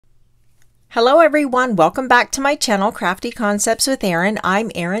Hello everyone, welcome back to my channel, Crafty Concepts with Erin.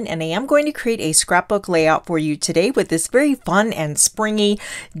 I'm Erin and I am going to create a scrapbook layout for you today with this very fun and springy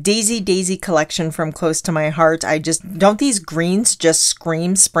daisy collection from close to my heart. Don't these greens just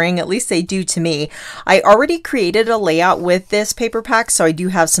scream spring? At least they do to me. I already created a layout with this paper pack, so I do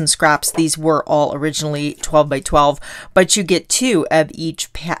have some scraps. These were all originally 12 by 12, but you get two of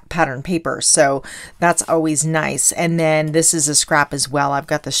each pattern paper, so that's always nice. And then this is a scrap as well. I've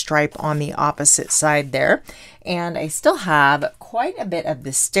got the stripe on the opposite side there, and I still have quite a bit of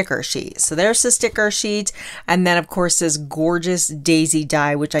the sticker sheet. So there's the sticker sheet, and then of course this gorgeous daisy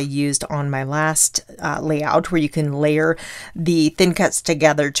die, which I used on my last layout, where you can layer the thin cuts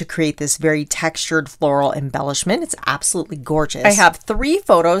together to create this very textured floral embellishment. It's absolutely gorgeous. I have 3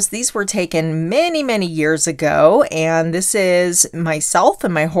 photos. These were taken many years ago, and this is myself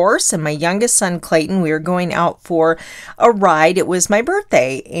and my horse and my youngest son Clayton. We were going out for a ride. It was my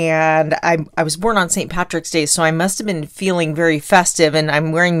birthday, and I was born on St. Patrick's Day, so I must have been feeling very festive, and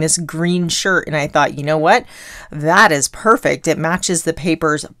I'm wearing this green shirt, and I thought, you know what, that is perfect. It matches the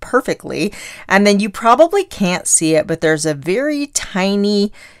papers perfectly. And then you probably can't see it, but there's a very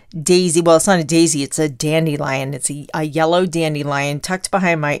tiny daisy. Well, it's not a daisy, it's a dandelion. It's a yellow dandelion tucked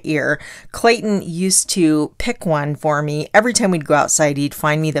behind my ear. Clayton used to pick one for me. Every time we'd go outside, he'd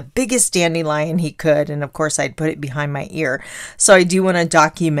find me the biggest dandelion he could, and of course I'd put it behind my ear. So I do want to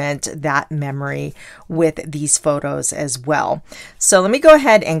document that memory with these photos as well. So let me go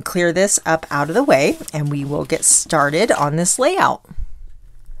ahead and clear this up out of the way, and we will get started on this layout.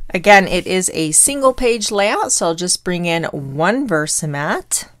 Again, it is a single page layout, so I'll just bring in one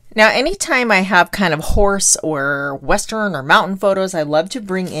VersaMat. Now, anytime I have kind of horse or western or mountain photos, I love to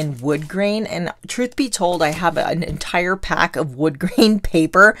bring in wood grain. And truth be told, I have an entire pack of wood grain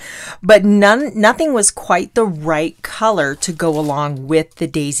paper, but nothing was quite the right color to go along with the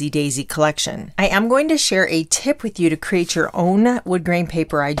daisy collection. I am going to share a tip with you to create your own wood grain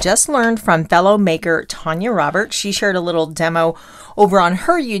paper. I just learned from fellow maker Tanya Roberts. She shared a little demo over on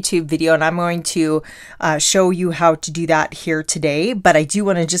her YouTube video, and I'm going to show you how to do that here today. But I do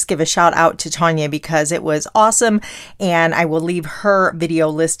want to just give a shout out to Tanya because it was awesome, and I will leave her video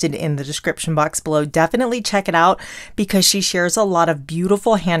listed in the description box below. Definitely check it out because she shares a lot of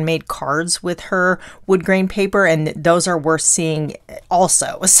beautiful handmade cards with her wood grain paper, and those are worth seeing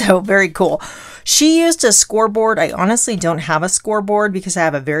also. So very cool. She used a scoreboard. I honestly don't have a scoreboard because I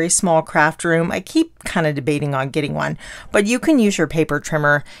have a very small craft room. I keep kind of debating on getting one, but you can use your paper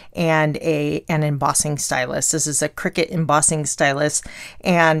trimmer and an embossing stylus. This is a Cricut embossing stylus,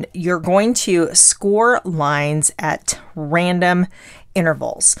 and you're going to score lines at random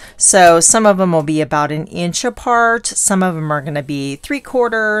intervals. So some of them will be about 1 inch apart, some of them are going to be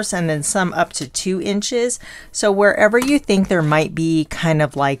 3/4, and then some up to 2 inches. So wherever you think there might be kind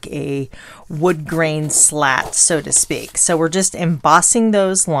of like a wood grain slat, so to speak. So we're just embossing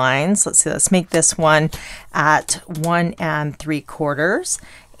those lines. Let's see, let's make this one at 1 3/4.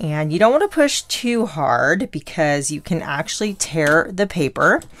 And you don't want to push too hard because you can actually tear the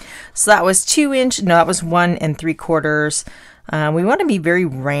paper. So that was 2 inch, no, that was 1 3/4. We want to be very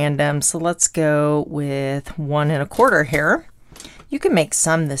random, so let's go with 1 1/4 here. You can make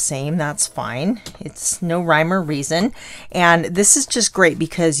some the same, that's fine. It's no rhyme or reason. And this is just great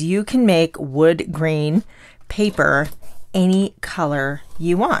because you can make wood grain paper any color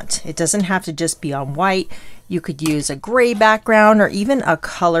you want. It doesn't have to just be on white. You could use a gray background or even a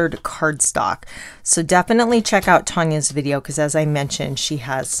colored cardstock. So definitely check out Tanya's video because, as I mentioned, she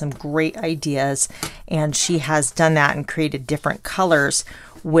has some great ideas, and she has done that and created different colors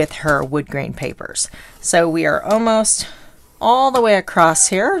with her wood grain papers. So we are almost all the way across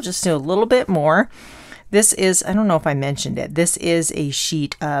here. Just do a little bit more. This is, I don't know if I mentioned it, this is a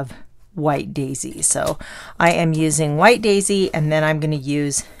sheet of white daisy. So I am using white daisy, and then I'm going to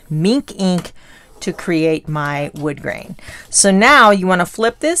use mink ink to create my wood grain. So now you want to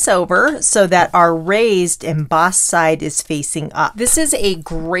flip this over so that our raised embossed side is facing up. This is a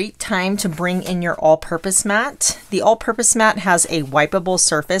great time to bring in your all-purpose mat. The all-purpose mat has a wipeable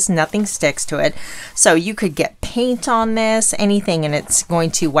surface, nothing sticks to it. So you could get paint on this, anything, and it's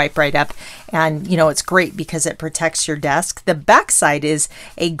going to wipe right up. And you know, it's great because it protects your desk. The back side is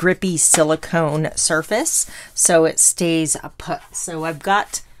a grippy silicone surface, so it stays put. So I've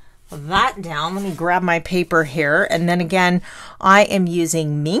got that down. Let me grab my paper here, and then again I am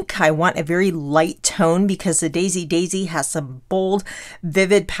using mink. I want a very light tone because the daisy has some bold,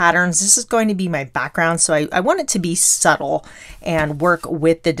 vivid patterns. This is going to be my background, so I want it to be subtle and work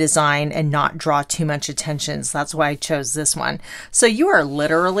with the design and not draw too much attention. So that's why I chose this one. So you are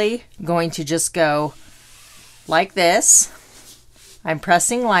literally going to just go like this. I'm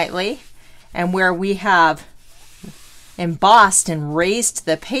pressing lightly, And where we have embossed and raised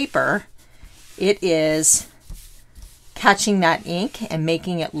the paper, it is catching that ink and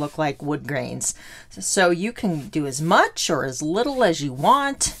making it look like wood grains. So you can do as much or as little as you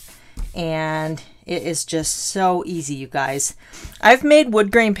want, and it is just so easy, you guys. I've made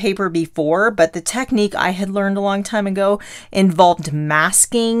wood grain paper before, but the technique I had learned a long time ago involved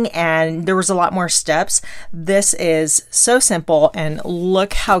masking, and there was a lot more steps. This is so simple, and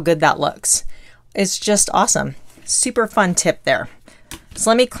look how good that looks. It's just awesome. Super fun tip there.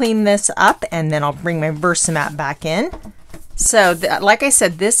 So let me clean this up, and then I'll bring my VersaMat back in. So like I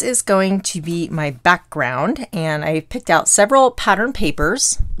said, this is going to be my background, and I picked out several pattern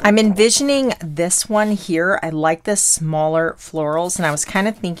papers. I'm envisioning this one here. I like the smaller florals, and I was kind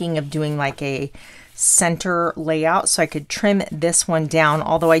of thinking of doing like a center layout so I could trim this one down,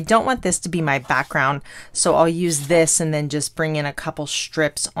 although I don't want this to be my background, so I'll use this and then just bring in a couple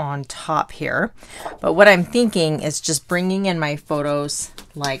strips on top here. But what I'm thinking is just bringing in my photos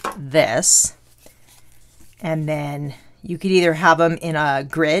like this, and then you could either have them in a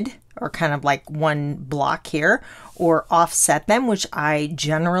grid or kind of like one block here, or offset them, which I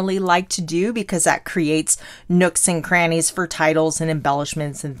generally like to do because that creates nooks and crannies for titles and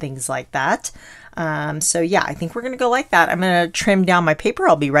embellishments and things like that. So yeah, I think we're gonna go like that. I'm gonna trim down my paper.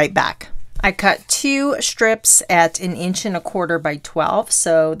 I'll be right back. I cut 2 strips at 1 1/4 inches by 12,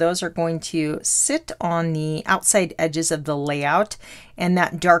 so those are going to sit on the outside edges of the layout, and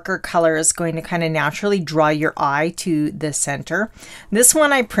that darker color is going to kind of naturally draw your eye to the center. This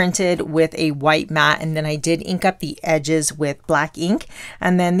one I printed with a white mat, and then I did ink up the edges with black ink,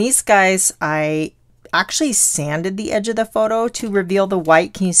 and then these guys I actually sanded the edge of the photo to reveal the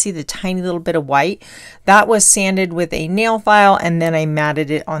white. Can you see the tiny little bit of white? That was sanded with a nail file, and then I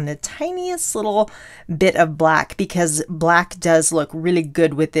matted it on the tiniest little bit of black, because black does look really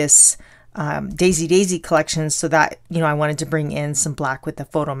good with this Daisy collection, so that, you know, I wanted to bring in some black with the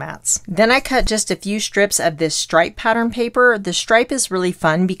photo mats. Then I cut just a few strips of this stripe pattern paper. The stripe is really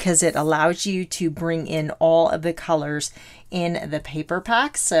fun because it allows you to bring in all of the colors in the paper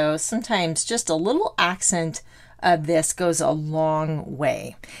pack, so sometimes just a little accent of this goes a long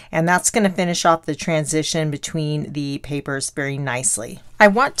way, and that's going to finish off the transition between the papers very nicely. I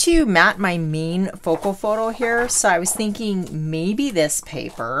want to mat my main focal photo here, so I was thinking maybe this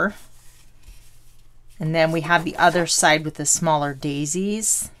paper, and then we have the other side with the smaller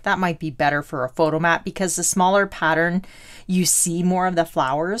daisies. That might be better for a photo mat, because the smaller pattern, you see more of the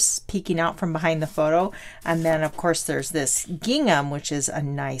flowers peeking out from behind the photo. And then of course there's this gingham, which is a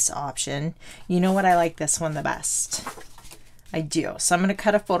nice option. You know what, I like this one the best. I do. So I'm going to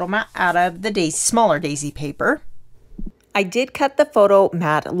cut a photo mat out of the smaller daisy paper. I did cut the photo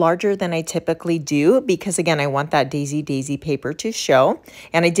mat larger than I typically do because, again, I want that daisy paper to show.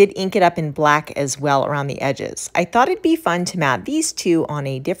 And I did ink it up in black as well around the edges. I thought it'd be fun to mat these two on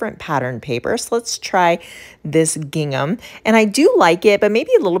a different pattern paper. So let's try this gingham. And I do like it, but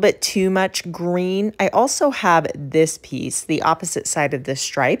maybe a little bit too much green. I also have this piece, the opposite side of this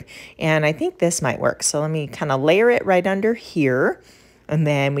stripe, and I think this might work. So let me kind of layer it right under here, and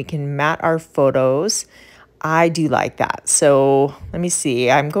then we can mat our photos. I do like that. So let me see.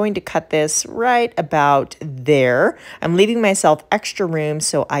 I'm going to cut this right about there. I'm leaving myself extra room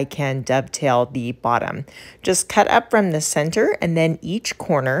so I can dovetail the bottom. Just cut up from the center and then each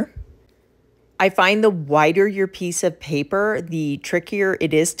corner. I find the wider your piece of paper, the trickier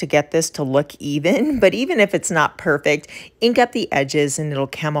it is to get this to look even. But even if it's not perfect, ink up the edges and it'll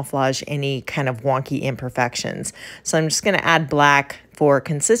camouflage any kind of wonky imperfections. So I'm just going to add black for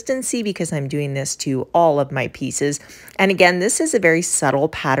consistency because I'm doing this to all of my pieces. And again, this is a very subtle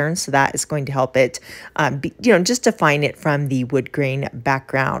pattern, so that is going to help it, just define it from the wood grain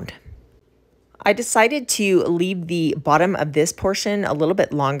background. I decided to leave the bottom of this portion a little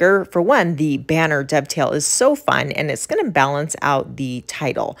bit longer. For one, the banner dovetail is so fun, and it's going to balance out the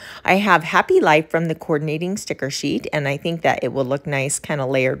title. I have Happy Life from the coordinating sticker sheet, and I think that it will look nice kind of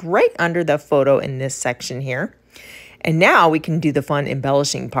layered right under the photo in this section here. And now we can do the fun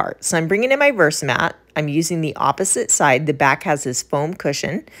embellishing part. So I'm bringing in my VersaMat. I'm using the opposite side. The back has this foam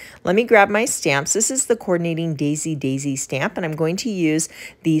cushion. Let me grab my stamps. This is the coordinating Daisy stamp, and I'm going to use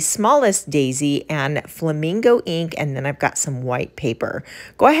the smallest daisy and Flamingo ink, and then I've got some white paper.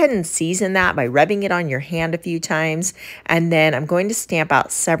 Go ahead and season that by rubbing it on your hand a few times, and then I'm going to stamp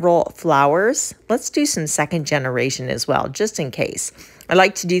out several flowers. Let's do some second generation as well, just in case. I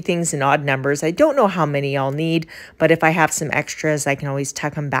like to do things in odd numbers. I don't know how many I'll need, but if I have some extras, I can always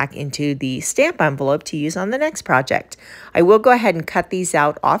tuck them back into the stamp envelope to use on the next project. I will go ahead and cut these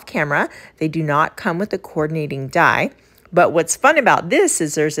out off camera. They do not come with the coordinating die. But what's fun about this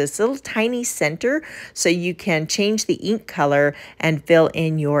is there's this little tiny center, so you can change the ink color and fill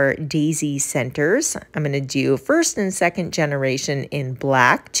in your daisy centers. I'm going to do first and second generation in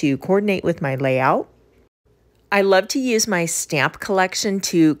black to coordinate with my layout. I love to use my stamp collection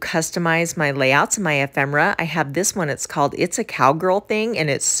to customize my layouts and my ephemera. I have this one, it's called It's a Cowgirl Thing, and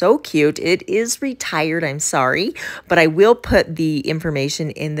it's so cute. It is retired, I'm sorry, but I will put the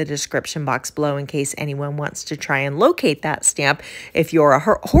information in the description box below in case anyone wants to try and locate that stamp if you're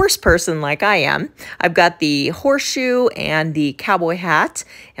a horse person like I am. I've got the horseshoe and the cowboy hat,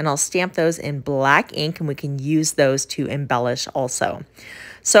 and I'll stamp those in black ink, and we can use those to embellish also.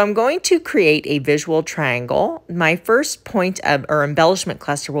 So I'm going to create a visual triangle. My first point of or embellishment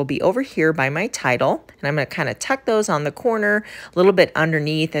cluster will be over here by my title. And I'm going to kind of tuck those on the corner, a little bit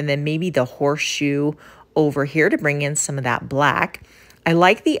underneath, and then maybe the horseshoe over here to bring in some of that black. I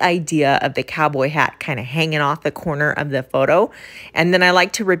like the idea of the cowboy hat kind of hanging off the corner of the photo. And then I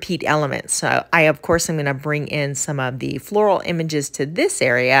like to repeat elements. So of course, I'm going to bring in some of the floral images to this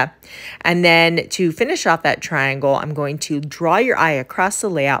area. And then to finish off that triangle, I'm going to draw your eye across the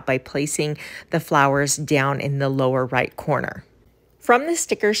layout by placing the flowers down in the lower right corner. From the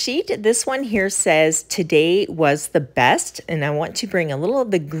sticker sheet, this one here says, "Today was the best," and I want to bring a little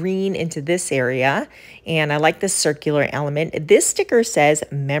of the green into this area, and I like the circular element. This sticker says,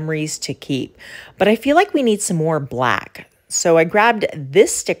 "Memories to keep," but I feel like we need some more black. So I grabbed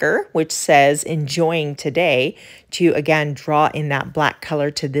this sticker, which says, "Enjoying today," to again draw in that black color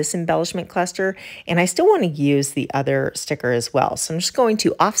to this embellishment cluster, and I still want to use the other sticker as well. So I'm just going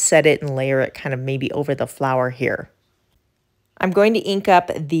to offset it and layer it kind of maybe over the flower here. I'm going to ink up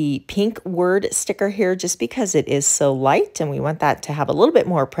the pink word sticker here just because it is so light and we want that to have a little bit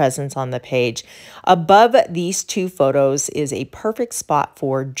more presence on the page. Above these two photos is a perfect spot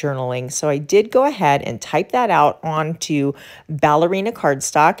for journaling. So I did go ahead and type that out onto ballerina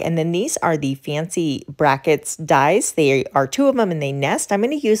cardstock. And then these are the fancy brackets dies. They are two of them and they nest. I'm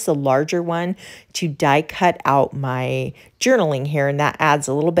going to use the larger one to die cut out my journaling here, and that adds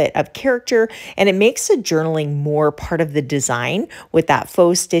a little bit of character and it makes the journaling more part of the design with that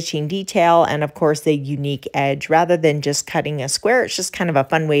faux stitching detail and of course the unique edge. Rather than just cutting a square, it's just kind of a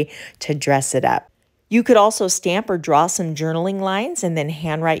fun way to dress it up. You could also stamp or draw some journaling lines and then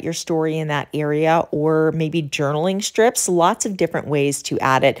handwrite your story in that area, or maybe journaling strips. Lots of different ways to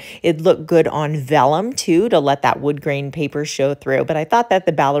add it. It'd look good on vellum too, to let that wood grain paper show through, but I thought that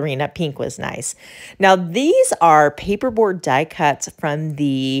the ballerina pink was nice. Now these are paperboard die cuts from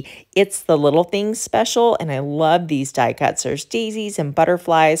the It's the Little Things special, and I love these die cuts. There's daisies and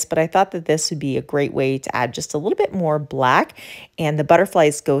butterflies, but I thought that this would be a great way to add just a little bit more black, and the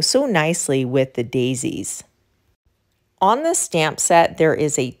butterflies go so nicely with the daisies. On the stamp set, there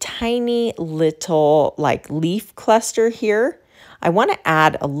is a tiny little like leaf cluster here. I want to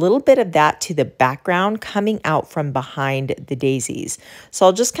add a little bit of that to the background coming out from behind the daisies. So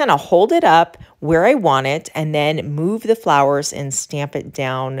I'll just kind of hold it up where I want it and then move the flowers and stamp it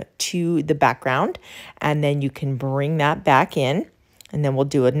down to the background. And then you can bring that back in. And then we'll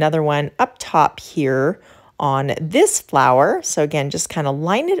do another one up top here on this flower. So again, just kind of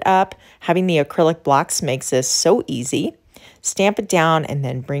line it up. Having the acrylic blocks makes this so easy. Stamp it down and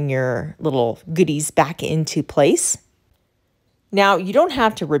then bring your little goodies back into place. Now, you don't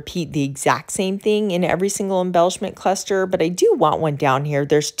have to repeat the exact same thing in every single embellishment cluster, but I do want one down here.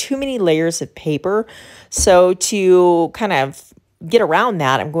 There's too many layers of paper. So to kind of get around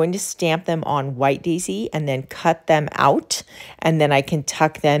that, I'm going to stamp them on white daisy and then cut them out, and then I can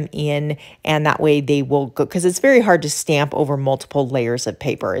tuck them in, and that way they will go, because it's very hard to stamp over multiple layers of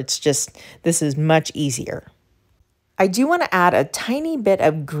paper. It's just, this is much easier. I do want to add a tiny bit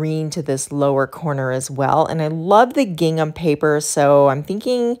of green to this lower corner as well, and I love the gingham paper, so I'm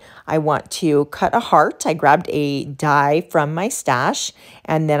thinking I want to cut a heart. I grabbed a die from my stash,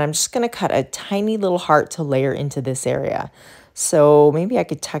 and then I'm just going to cut a tiny little heart to layer into this area. So maybe I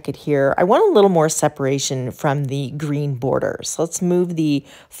could tuck it here. I want a little more separation from the green border. So let's move the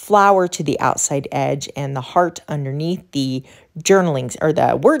flower to the outside edge and the heart underneath the journalings or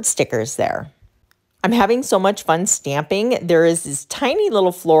the word stickers there. I'm having so much fun stamping. There is this tiny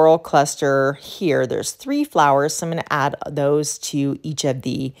little floral cluster here. There's 3 flowers, so I'm going to add those to each of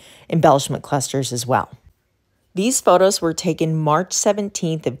the embellishment clusters as well. These photos were taken March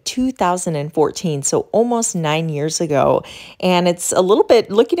 17th of 2014, so almost 9 years ago. And it's a little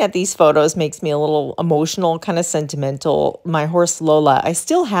bit, looking at these photos makes me a little emotional, kind of sentimental. My horse Lola, I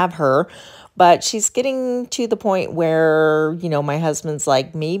still have her, but she's getting to the point where, you know, my husband's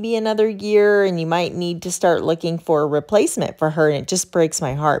like, maybe another year and you might need to start looking for a replacement for her. And it just breaks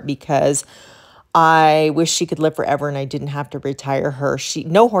my heart because I wish she could live forever and I didn't have to retire her.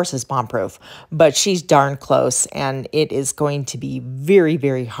 No horse is bomb-proof, but she's darn close, and it is going to be very,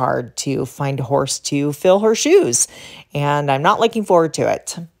 very hard to find a horse to fill her shoes, and I'm not looking forward to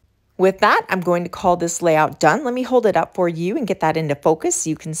it. With that, I'm going to call this layout done. Let me hold it up for you and get that into focus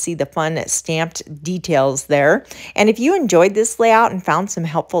so you can see the fun stamped details there. And if you enjoyed this layout and found some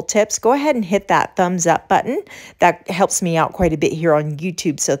helpful tips, go ahead and hit that thumbs up button. That helps me out quite a bit here on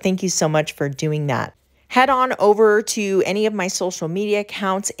YouTube, so thank you so much for doing that. Head on over to any of my social media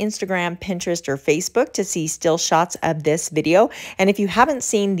accounts, Instagram, Pinterest, or Facebook, to see still shots of this video. And if you haven't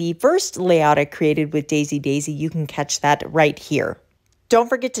seen the first layout I created with Daisy Daisy, you can catch that right here. Don't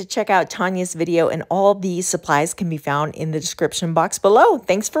forget to check out Tanya's video, and all these supplies can be found in the description box below.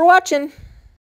 Thanks for watching.